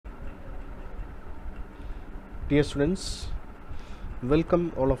Dear students, welcome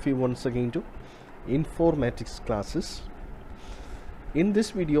all of you once again to Informatics classes. In this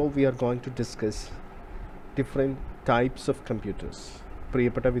video we are going to discuss different types of computers.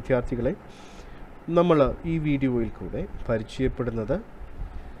 പ്രിയപ്പെട്ട വിദ്യാർത്ഥികളെ, നമ്മൾ ഈ വീഡിയോയിൽ കൂടെ പരിചയപ്പെടുന്നത്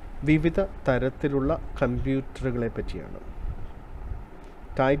വിവിധ തരത്തിലുള്ള കമ്പ്യൂട്ടറുകളെ പറ്റിയാണ്.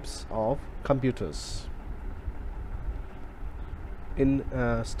 Types of computers. In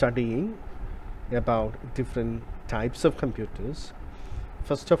studying about different types of computers,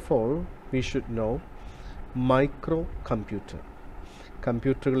 first of all we should know microcomputer.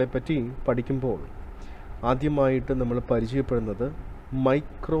 കമ്പ്യൂട്ടറുകളെ പറ്റി പഠിക്കുമ്പോൾ ആദ്യമായിട്ട് നമ്മൾ പരിചയപ്പെടുന്നത്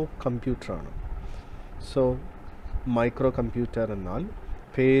മൈക്രോ കമ്പ്യൂട്ടറാണ്. സോ മൈക്രോ കമ്പ്യൂട്ടർ എന്നാൽ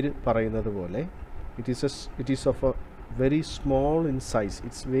പേര് പറയുന്നത് പോലെ it is of a very small in size.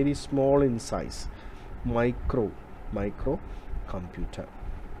 It's very small in size. Micro computer.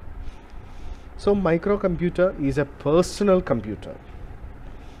 So microcomputer is a personal computer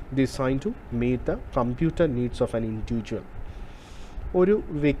designed to meet the computer needs of an individual. ഒരു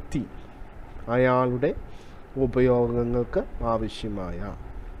വ്യക്തി അയാളുടെ ഉപയോഗങ്ങൾക്ക് ആവശ്യമായ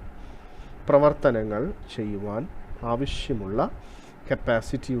പ്രവർത്തനങ്ങൾ ചെയ്യുവാൻ ആവശ്യമുള്ള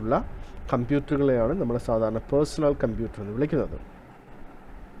കപ്പാസിറ്റിയുള്ള കമ്പ്യൂട്ടറുകളെയാണ് നമ്മൾ സാധാരണ പേഴ്സണൽ കമ്പ്യൂട്ടർ എന്ന് വിളിക്കുന്നത്.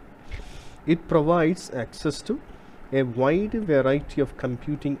 It provides access to a wide variety of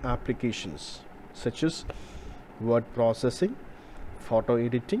computing applications such as word processing, photo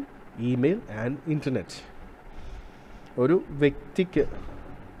editing, email and internet. ഒരു വ്യക്തിക്ക്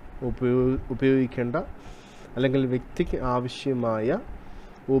ഉപയോഗിക്കേണ്ട അല്ലെങ്കിൽ വ്യക്തിക്ക് ആവശ്യമായ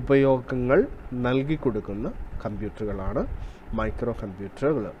ഉപയോഗങ്ങൾ നൽകി കൊടുക്കുന്ന കമ്പ്യൂട്ടറുകളാണ് മൈക്രോ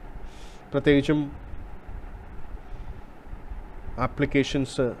കമ്പ്യൂട്ടറുകൾ. പ്രത്യേകിച്ചും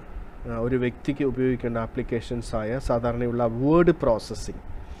ആപ്ലിക്കേഷൻസ് ഒരു വ്യക്തിക്ക് ഉപയോഗിക്കേണ്ട ആപ്ലിക്കേഷൻസായ സാധാരണയുള്ള word processing,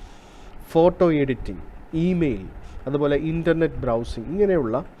 photo editing, email, അതുപോലെ ഇൻ്റർനെറ്റ് ബ്രൗസിംഗ്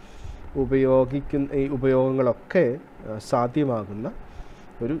ഇങ്ങനെയുള്ള ഉപയോഗങ്ങളൊക്കെ സാധ്യമാകുന്ന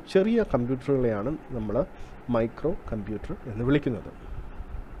ഒരു ചെറിയ കമ്പ്യൂട്ടറുകളെയാണ് നമ്മൾ മൈക്രോ കമ്പ്യൂട്ടർ എന്ന് വിളിക്കുന്നത്.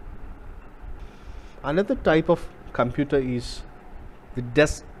 Another type of computer is the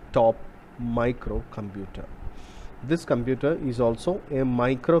desktop microcomputer. This computer is also a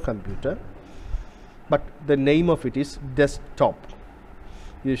microcomputer, but the name of it is desktop.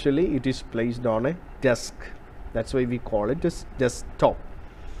 Usually it is placed on a desk. That's why we call it as desktop.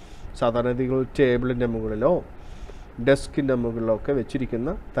 സാധാരണ ടേബിളിൻ്റെ മുകളിലോ ഡെസ്കിൻ്റെ മുകളിലോ ഒക്കെ വെച്ചിരിക്കുന്ന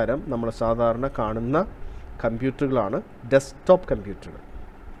തരം നമ്മൾ സാധാരണ കാണുന്ന കമ്പ്യൂട്ടറുകളാണ് ഡെസ്ക്ടോപ്പ് കമ്പ്യൂട്ടറുകൾ.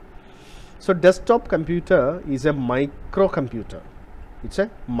 So desktop computer is a microcomputer. It's a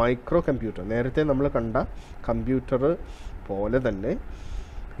microcomputer. നേരത്തെ നമ്മൾ കണ്ട കമ്പ്യൂട്ടർ പോലെ തന്നെ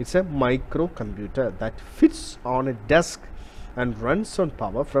it's a microcomputer that fits on a desk and runs on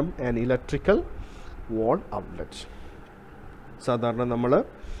power from an electrical wall outlet. സാധാരണ നമ്മൾ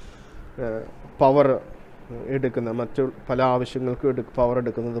പവർ എടുക്കുന്ന മറ്റു പല ആവശ്യങ്ങൾക്ക് പവർ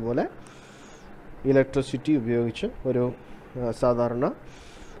എടുക്കുന്നത് പോലെ ഇലക്ട്രിസിറ്റി ഉപയോഗിച്ച് ഒരു സാധാരണ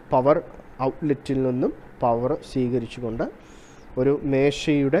പവർ ഔട്ട്ലെറ്റിൽ നിന്നും പവർ സ്വീകരിച്ചുകൊണ്ട് ഒരു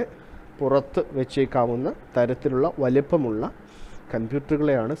മേശയുടെ പുറത്ത് വെച്ചേക്കാവുന്ന തരത്തിലുള്ള വലിപ്പമുള്ള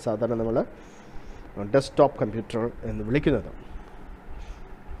കമ്പ്യൂട്ടറുകളെയാണ് സാധാരണ നമ്മൾ ഡെസ്ക്ടോപ്പ് കമ്പ്യൂട്ടർ എന്ന് വിളിക്കുന്നത്.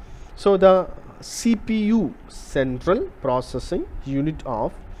 So the CPU, Central Processing Unit of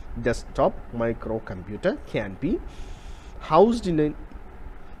Desktop Microcomputer, can be housed in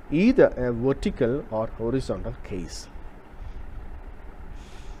either a vertical or horizontal case.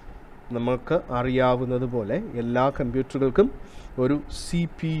 നമുക്ക് അറിയാവുന്നതുപോലെ എല്ലാ കമ്പ്യൂട്ടറുകൾക്കും ഒരു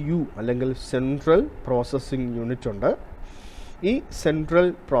CPU അല്ലെങ്കിൽ സെൻട്രൽ പ്രോസസ്സിംഗ് യൂണിറ്റ് ഉണ്ട്. ഈ സെൻട്രൽ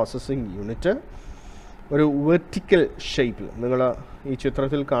പ്രോസസ്സിംഗ് യൂണിറ്റ് ഒരു വെർട്ടിക്കൽ ഷേപ്പിൽ, നിങ്ങൾ ഈ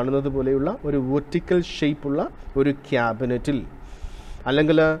ചിത്രത്തിൽ കാണുന്നത് പോലെയുള്ള ഒരു വെർട്ടിക്കൽ ഷേപ്പുള്ള ഒരു ക്യാബിനറ്റിൽ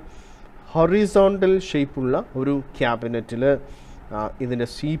അല്ലെങ്കിൽ ഹൊറിസോണ്ടൽ ഷേപ്പുള്ള ഒരു ക്യാബിനറ്റിൽ ഇതിൻ്റെ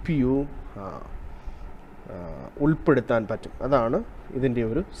CPU ഉൾപ്പെടുത്താൻ പറ്റും. അതാണ് ഇതിൻ്റെ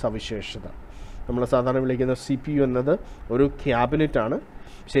ഒരു സവിശേഷത. നമ്മൾ സാധാരണ വിളിക്കുന്ന CPU എന്നത് ഒരു ക്യാബിനറ്റാണ്.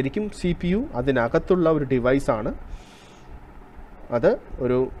 ശരിക്കും CPU അതിനകത്തുള്ള ഒരു ഡിവൈസാണ്. അത്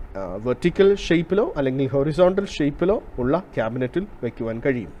ഒരു വെർട്ടിക്കൽ ഷേപ്പിലോ അല്ലെങ്കിൽ ഹൊറിസോണ്ടൽ ഷേപ്പിലോ ഉള്ള ക്യാബിനറ്റിൽ വയ്ക്കുവാൻ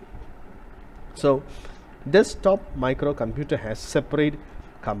കഴിയും. So desktop micro computer has separate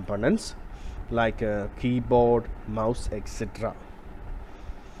components like keyboard, mouse etcetera.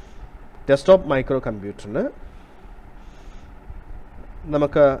 Desktop micro കമ്പ്യൂട്ടറിന്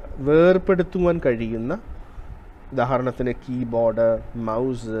നമുക്ക് വേർപെടുത്തുവാൻ കഴിയുന്ന, ഉദാഹരണത്തിന് കീബോർഡ്,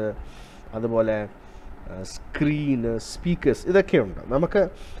 മൗസ്, അതുപോലെ സ്ക്രീന്, സ്പീക്കേഴ്സ് ഇതൊക്കെയുണ്ട്. നമുക്ക്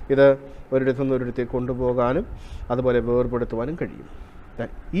ഇത് ഒരിടത്തു നിന്ന് ഒരിടത്തേക്ക് കൊണ്ടുപോകാനും അതുപോലെ വേർപെടുത്തുവാനും കഴിയും.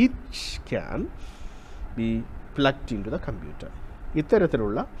 That each can be plugged into the computer.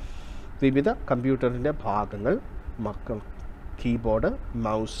 ഇത്തരത്തിലുള്ള വിവിധ കമ്പ്യൂട്ടറിൻ്റെ ഭാഗങ്ങൾ കീബോർഡ്,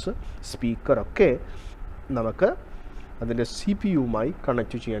 മൗസ്, സ്പീക്കറൊക്കെ നമുക്ക് അതിൻ്റെ CPU യുമായി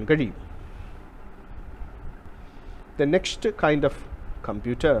കണക്റ്റ് ചെയ്യാൻ കഴിയും. The next kind of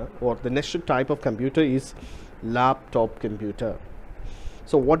computer or the next type of computer is laptop computer.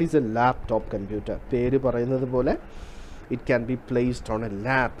 So what is a laptop computer? പേര് പറയുന്നത് പോലെ it can be placed on a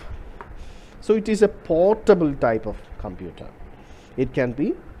lap. So it is a portable type of computer. It can be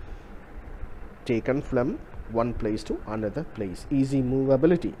taken from one place to another place. Easy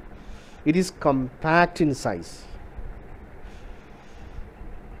movability. It is compact in size.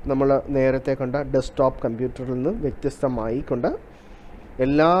 നമ്മൾ നേരത്തെ കണ്ട desktop കമ്പ്യൂട്ടറിൽ നിന്ന് വ്യത്യസ്തമായി കൊണ്ട്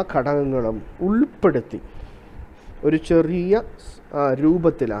എല്ലാ ഘടകങ്ങളും ഉൾപ്പെടുത്തി ഒരു ചെറിയ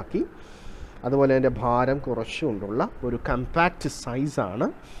രൂപത്തിലാക്കി അതുപോലെ അതിൻ്റെ ഭാരം കുറച്ചുകൊണ്ടുള്ള ഒരു കമ്പാക്റ്റ് സൈസാണ്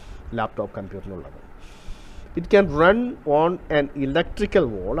laptop കമ്പ്യൂട്ടറിനുള്ളത്. It can run on an electrical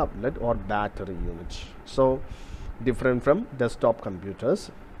wall outlet or battery unit. So different from desktop computers.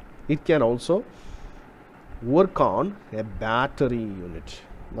 It can also work on a battery unit.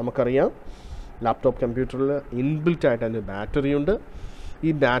 നമുക്കറിയാം ലാപ്ടോപ്പ് കമ്പ്യൂട്ടറിൽ ഇൻബിൽറ്റ് ആയിട്ട് അതിന് ബാറ്ററി ഉണ്ട്. ഈ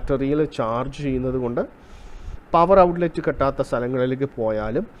ബാറ്ററിയിൽ ചാർജ് ചെയ്യുന്നത് കൊണ്ട് പവർ ഔട്ട്ലെറ്റ് കിട്ടാത്ത സ്ഥലങ്ങളിലേക്ക്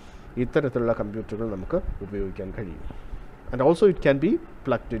പോയാലും ഇത്തരത്തിലുള്ള കമ്പ്യൂട്ടറുകൾ നമുക്ക് ഉപയോഗിക്കാൻ കഴിയും. And also it can be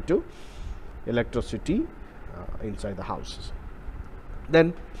plugged in to electricity inside the houses. Then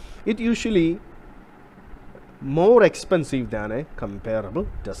it usually more expensive than a comparable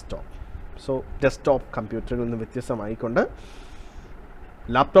desktop. So desktop കമ്പ്യൂട്ടറുകളിൽ നിന്ന് വ്യത്യസ്തമായിക്കൊണ്ട്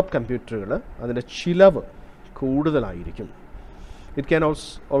ലാപ്ടോപ്പ് കമ്പ്യൂട്ടറുകൾ അതിൻ്റെ ചിലവ് കൂടുതലായിരിക്കും. It can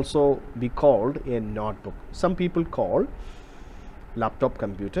also be called a notebook. Some people call laptop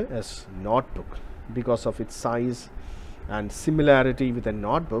computer as notebook because of its size and similarity with a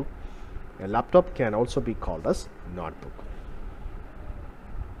notebook. A laptop can also be called as notebook.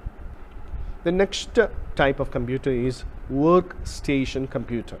 The next type of computer is workstation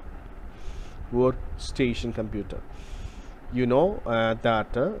computer. Workstation computer. You know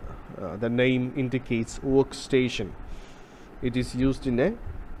that the name indicates workstation. It is used in a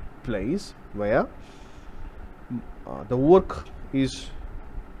place where the work is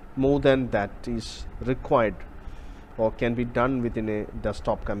more than that is required or can be done within a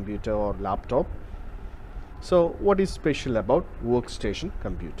desktop computer or laptop. So what is special about workstation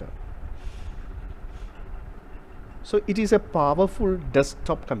computer? So it is a powerful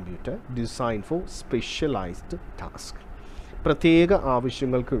desktop computer designed for specialized task. പ്രത്യേക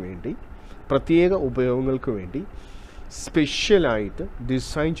ആവശ്യങ്ങൾക്ക് വേണ്ടി പ്രത്യേക ഉപയോഗങ്ങൾക്ക് വേണ്ടി സ്പെഷ്യലായിട്ട്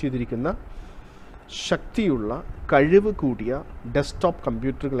design ചെയ്തിരിക്കുന്ന ശക്തിയുള്ള കഴിവ് കൂടിയ ഡെസ്ക്ടോപ്പ്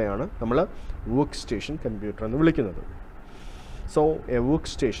കമ്പ്യൂട്ടറുകളെയാണ് നമ്മൾ വർക്ക് സ്റ്റേഷൻ കമ്പ്യൂട്ടർ എന്ന് വിളിക്കുന്നത്. So A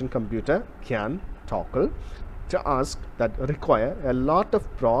work station computer can tackle task that require a lot of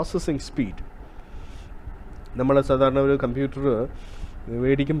processing speed. നമ്മൾ സാധാരണ ഒരു കമ്പ്യൂട്ടർ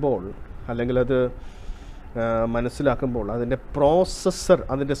മേടിക്കുമ്പോൾ അല്ലെങ്കിൽ അത് മനസ്സിലാക്കുമ്പോൾ അതിൻ്റെ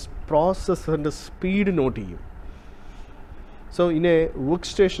പ്രോസസ്സറിൻ്റെ സ്പീഡ് നോട്ട് ചെയ്യും. So in A work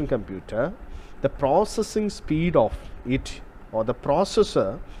station computer the processing speed of it or the processor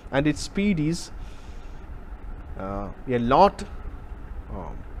and its speed is a lot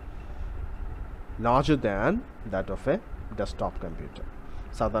larger than that of a desktop computer.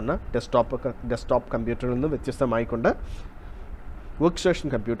 സാധാരണ ഡെസ്ക്ടോപ്പ് കമ്പ്യൂട്ടറിൽ നിന്ന് വ്യത്യസ്തമായിക്കൊണ്ട് work station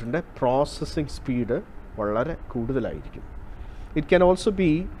കമ്പ്യൂട്ടറിൻ്റെ processing speed വളരെ കൂടുതലായിരിക്കും. It can also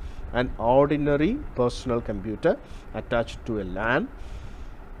be an ordinary personal computer attached to a LAN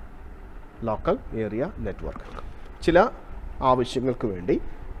local area network. ചില ആവശ്യങ്ങൾക്ക് വേണ്ടി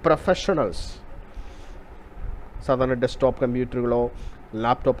professionals സാധാരണ ഡെസ്ക്ടോപ്പ് കമ്പ്യൂട്ടറുകളോ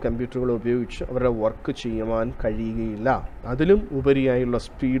ലാപ്ടോപ്പ് കമ്പ്യൂട്ടറുകളോ ഉപയോഗിച്ച് അവരുടെ വർക്ക് ചെയ്യുവാൻ കഴിയുകയില്ല. അതിലും ഉപരിയായുള്ള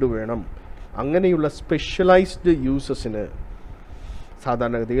സ്പീഡ് വേണം. അങ്ങനെയുള്ള സ്പെഷ്യലൈസ്ഡ് യൂസേഴ്സിന്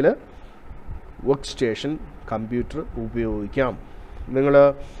സാധാരണഗതിയിൽ വർക്ക് സ്റ്റേഷൻ കമ്പ്യൂട്ടർ ഉപയോഗിക്കാം. നിങ്ങൾ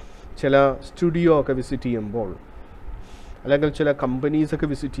ചില സ്റ്റുഡിയോ ഒക്കെ വിസിറ്റ് ചെയ്യുമ്പോൾ അല്ലെങ്കിൽ ചില കമ്പനീസൊക്കെ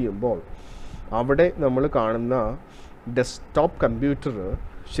വിസിറ്റ് ചെയ്യുമ്പോൾ അവിടെ നമ്മൾ കാണുന്ന ഡെസ്ക്ടോപ്പ് കമ്പ്യൂട്ടർ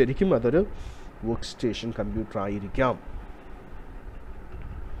ശരിക്കും അതൊരു വർക്ക് സ്റ്റേഷൻ കമ്പ്യൂട്ടർ ആയിരിക്കാം.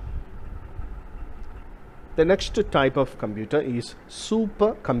 The next type of computer is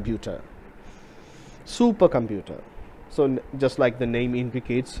supercomputer. Supercomputer. So just like the name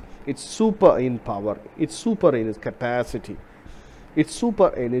indicates, it's super in power, it's super in its capacity, it's super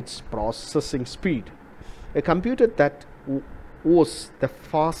in its processing speed. A computer that was the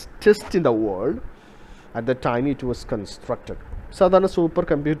fastest in the world at the time it was constructed. സാധാരണ super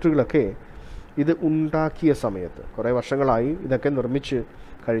കമ്പ്യൂട്ടറുകളൊക്കെ ഇത് ഉണ്ടാക്കിയ സമയത്ത് കുറേ വർഷങ്ങളായി ഇതൊക്കെ നിർമ്മിച്ച്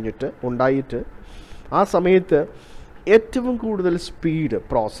കഴിഞ്ഞിട്ട് ഉണ്ടായിട്ട് ആ സമയത്ത് ഏറ്റവും കൂടുതൽ സ്പീഡ്,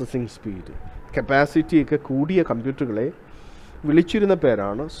 പ്രോസസ്സിംഗ് സ്പീഡ്, കപ്പാസിറ്റിയൊക്കെ കൂടിയ കമ്പ്യൂട്ടറുകളെ വിളിച്ചിരുന്ന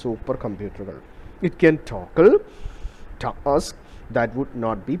പേരാണ് സൂപ്പർ കമ്പ്യൂട്ടറുകൾ. It can tackle task that would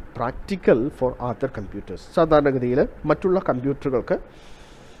not be practical for other computers. സാധാരണഗതിയിൽ മറ്റുള്ള കമ്പ്യൂട്ടറുകൾക്ക്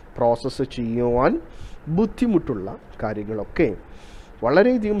പ്രോസസ്സ് ചെയ്യുവാൻ ബുദ്ധിമുട്ടുള്ള കാര്യങ്ങളൊക്കെ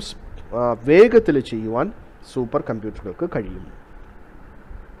വളരെയധികം വേഗത്തിൽ ചെയ്യുവാൻ സൂപ്പർ കമ്പ്യൂട്ടറുകൾക്ക് കഴിയും.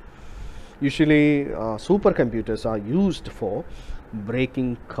 Usually, supercomputers are used for breaking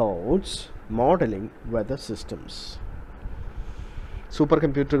codes, modeling weather systems. Super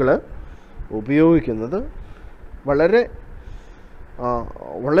കമ്പ്യൂട്ടറുകൾ ഉപയോഗിക്കുന്നത്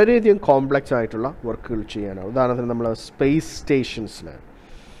വളരെയധികം കോംപ്ലക്സ് ആയിട്ടുള്ള വർക്കുകൾ ചെയ്യാനാണ്. ഉദാഹരണത്തിന് നമ്മൾ സ്പേസ് സ്റ്റേഷൻസിൽ,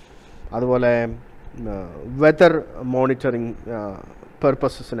 അതുപോലെ വെതർ മോണിറ്ററിങ്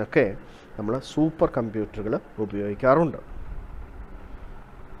പർപ്പസസിനൊക്കെ നമ്മൾ സൂപ്പർ കമ്പ്യൂട്ടറുകൾ ഉപയോഗിക്കാറുണ്ട്.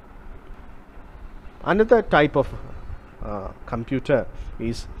 Another type of computer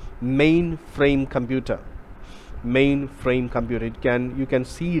is mainframe computer. Mainframe computer. You can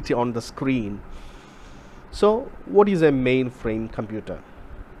see it on the screen. So, what is a mainframe computer?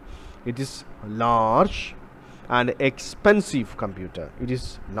 It is large and expensive computer. It is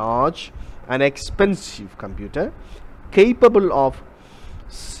large and expensive computer capable of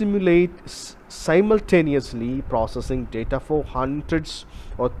simultaneously processing data for hundreds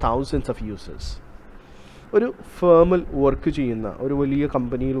or thousands of users. ഒരു ഫേമിൽ work ചെയ്യുന്ന, ഒരു വലിയ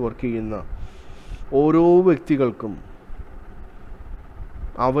കമ്പനിയിൽ work ചെയ്യുന്ന ഓരോ വ്യക്തികൾക്കും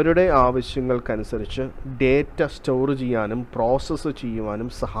അവരുടെ ആവശ്യങ്ങൾക്കനുസരിച്ച് ഡേറ്റ സ്റ്റോർ ചെയ്യാനും പ്രോസസ്സ് ചെയ്യുവാനും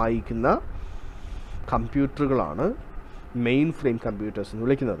സഹായിക്കുന്ന കമ്പ്യൂട്ടറുകളാണ് മെയിൻ ഫ്രെയിം കമ്പ്യൂട്ടേഴ്സ് എന്ന്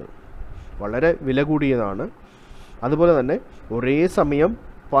വിളിക്കുന്നത്. വളരെ വില കൂടിയതാണ്. അതുപോലെ തന്നെ ഒരേ സമയം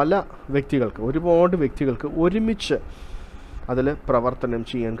ഒരുപാട് വ്യക്തികൾക്ക് ഒരുമിച്ച് അതിൽ പ്രവർത്തനം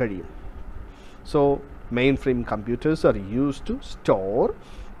ചെയ്യാൻ കഴിയും. So mainframe computers are used to store,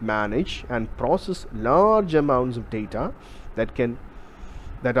 manage and process large amounts of data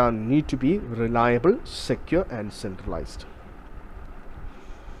that are need to be reliable, secure and centralized.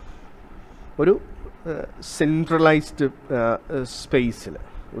 ഒരു സെൻട്രലൈസ്ഡ്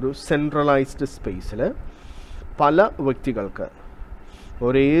സ്പേസിൽ പല വ്യക്തികൾക്ക്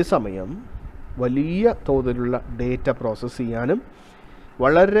ഒരേ സമയം വലിയ തോതിലുള്ള ഡേറ്റ പ്രോസസ്സ് ചെയ്യാനും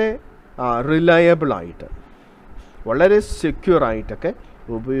വളരെ റിലയബിളായിട്ട്, വളരെ സെക്യൂറായിട്ടൊക്കെ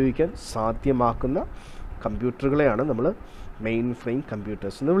ഉപയോഗിക്കാൻ സാധ്യമാക്കുന്ന കമ്പ്യൂട്ടറുകളെയാണ് നമ്മൾ മെയിൻ ഫ്രെയിം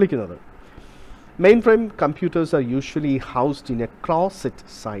കമ്പ്യൂട്ടേഴ്സ് എന്ന് വിളിക്കുന്നത്. Main frame computers are usually housed in A closet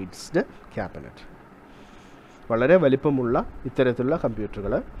sized cabinet. വളരെ വലിപ്പമുള്ള ഇത്തരത്തിലുള്ള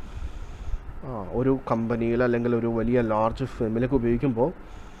കമ്പ്യൂട്ടറുകൾ ഒരു കമ്പനിയിൽ അല്ലെങ്കിൽ ഒരു വലിയ ലാർജ് ഫേമിലൊക്കെ ഉപയോഗിക്കുമ്പോൾ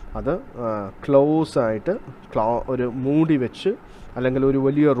അത് ക്ലോസ് ആയിട്ട് ഒരു മൂടി വെച്ച് അല്ലെങ്കിൽ ഒരു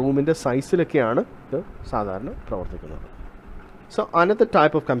വലിയ റൂമിൻ്റെ സൈസിലൊക്കെയാണ് ഇത് സാധാരണ പ്രവർത്തിക്കുന്നത്. So another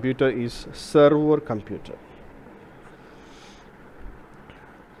type of computer is server computer.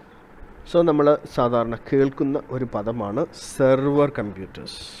 So നമ്മൾ സാധാരണ കേൾക്കുന്ന ഒരു പദമാണ് server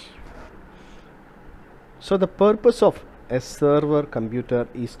computers. So the purpose of A server computer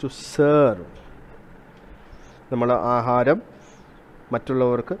is to serve. നമ്മൾ ആഹാരം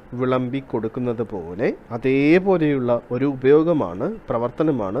മറ്റുള്ളവർക്ക് വിളമ്പി കൊടുക്കുന്നത് പോലെ അതേപോലെയുള്ള ഒരു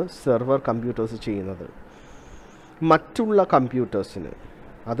പ്രവർത്തനമാണ് സെർവർ കമ്പ്യൂട്ടേഴ്സ് ചെയ്യുന്നത്. മറ്റുള്ള കമ്പ്യൂട്ടേഴ്സിന്,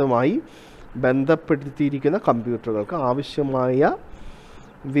 അതുമായി ബന്ധപ്പെടുത്തിയിരിക്കുന്ന കമ്പ്യൂട്ടറുകൾക്ക് ആവശ്യമായ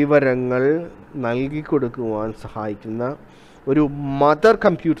വിവരങ്ങൾ നൽകി കൊടുക്കുവാൻ സഹായിക്കുന്ന ഒരു മദർ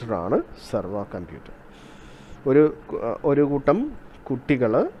കമ്പ്യൂട്ടറാണ് സെർവർ കമ്പ്യൂട്ടർ. ഒരു കൂട്ടം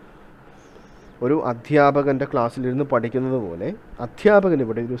കുട്ടികൾ ഒരു അധ്യാപകൻ്റെ ക്ലാസ്സിലിരുന്ന് പഠിക്കുന്നത് പോലെ അധ്യാപകൻ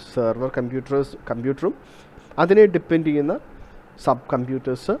ഇവിടെ ഒരു സെർവർ കമ്പ്യൂട്ടറും അതിനെ ഡിപ്പെൻഡ് ചെയ്യുന്ന സബ്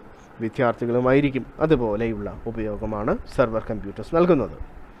കമ്പ്യൂട്ടേഴ്സ് വിദ്യാർത്ഥികളുമായിരിക്കും. അതുപോലെയുള്ള ഉപയോഗമാണ് സെർവർ കമ്പ്യൂട്ടേഴ്സ് നൽകുന്നത്.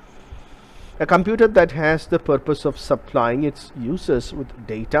 A computer that has the purpose of supplying its users with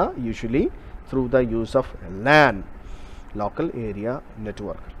data, usually through the use of LAN, local area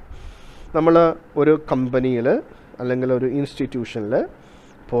network. നമ്മൾ ഒരു കമ്പനിയിൽ അല്ലെങ്കിൽ ഒരു ഇൻസ്റ്റിറ്റ്യൂഷനിൽ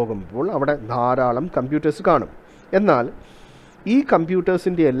പോകുമ്പോൾ അവിടെ ധാരാളം കമ്പ്യൂട്ടേഴ്സ് കാണും. എന്നാൽ ഈ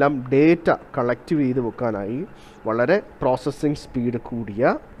കമ്പ്യൂട്ടേഴ്സിൻ്റെ എല്ലാം ഡേറ്റ കളക്ട് ചെയ്ത് വെക്കാനായി വളരെ പ്രോസസ്സിംഗ് സ്പീഡ് കൂടിയ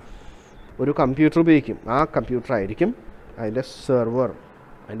ഒരു കമ്പ്യൂട്ടർ ഉപയോഗിക്കും. ആ കമ്പ്യൂട്ടർ ആയിരിക്കും അതിൻ്റെ സെർവർ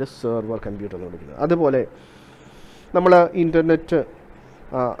കമ്പ്യൂട്ടർ എന്ന് വിളിക്കുന്നത്. അതുപോലെ നമ്മൾ ഇൻ്റർനെറ്റ്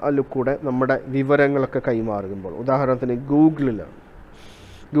കൂടെ നമ്മുടെ വിവരങ്ങളൊക്കെ കൈമാറുമ്പോൾ, ഉദാഹരണത്തിന് ഗൂഗിളിൽ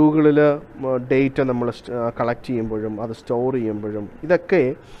ഡേറ്റ നമ്മൾ കളക്ട് ചെയ്യുമ്പോഴും അത് സ്റ്റോർ ചെയ്യുമ്പോഴും ഇതൊക്കെ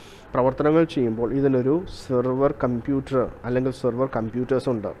പ്രവർത്തനങ്ങൾ ചെയ്യുമ്പോൾ ഇതിനൊരു സെർവർ കമ്പ്യൂട്ടർ അല്ലെങ്കിൽ സെർവർ കമ്പ്യൂട്ടേഴ്സ്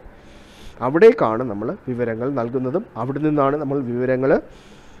ഉണ്ട്. അവിടേക്കാണ് നമ്മൾ വിവരങ്ങൾ നൽകുന്നതും അവിടെ നിന്നാണ് നമ്മൾ വിവരങ്ങൾ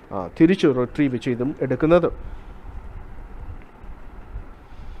തിരിച്ച് റിട്രീവ് ചെയ്തും എടുക്കുന്നത്.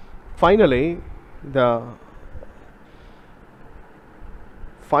 Finally, the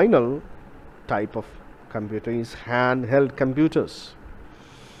final type of computer is handheld computers.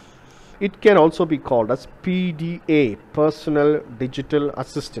 It can also be called as PDA, Personal Digital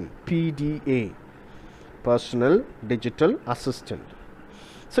Assistant. PDA, Personal Digital Assistant.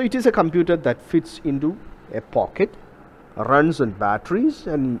 So it is a computer that fits into a pocket, runs on batteries,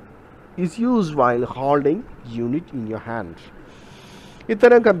 and is used while holding unit in your hand.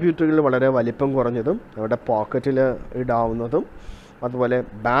 ഇത്തരം കമ്പ്യൂട്ടറുകൾ വളരെ വലിപ്പം കുറഞ്ഞതും അവിടെ പോക്കറ്റിൽ ഇടാവുന്നതും അതുപോലെ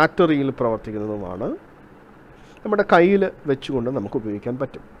ബാറ്ററിയിൽ പ്രവർത്തിക്കുന്നതുമാണ്. നമ്മുടെ കയ്യിൽ വെച്ചുകൊണ്ട് നമുക്ക് ഉപയോഗിക്കാൻ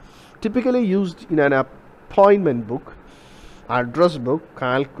പറ്റും. Typically used in an appointment book, address book,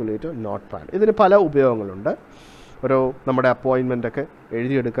 calculator, note pad. ഇതിന് പല ഉപയോഗങ്ങളുണ്ട്. നമ്മുടെ അപ്പോയിൻമെൻറ്റൊക്കെ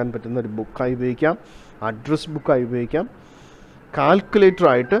എഴുതിയെടുക്കാൻ പറ്റുന്ന ഒരു ബുക്കായി ഉപയോഗിക്കാം, അഡ്രസ് ബുക്കായി ഉപയോഗിക്കാം,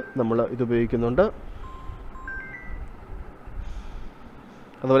 കാൽക്കുലേറ്ററായിട്ട് നമ്മൾ ഇത് ഉപയോഗിക്കുന്നുണ്ട്,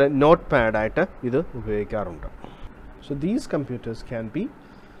 അതുപോലെ നോട്ട് പാഡായിട്ട് ഇത് ഉപയോഗിക്കാറുണ്ട്. So these computers can be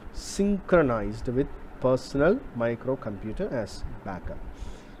synchronised with personal micro computer as backup.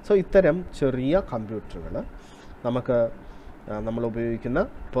 So ഇത്തരം ചെറിയ കമ്പ്യൂട്ടറുകൾ നമുക്ക് നമ്മൾ ഉപയോഗിക്കുന്ന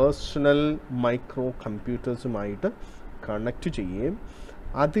പേഴ്സണൽ മൈക്രോ കമ്പ്യൂട്ടേഴ്സുമായിട്ട് കണക്റ്റ് ചെയ്യുകയും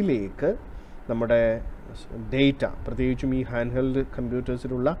അതിലേക്ക് നമ്മുടെ ഡേറ്റ, പ്രത്യേകിച്ചും ഈ ഹാൻഡ് ഹെൽഡ്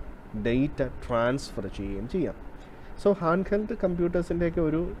കമ്പ്യൂട്ടേഴ്സിലുള്ള ഡേറ്റ ട്രാൻസ്ഫർ ചെയ്യുകയും ചെയ്യാം. സോ ഹാൻഡ് ഹെൽഡ് കമ്പ്യൂട്ടേഴ്സിൻ്റെയൊക്കെ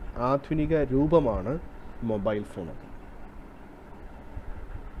ഒരു ആധുനിക രൂപമാണ് മൊബൈൽ ഫോണൊക്കെ.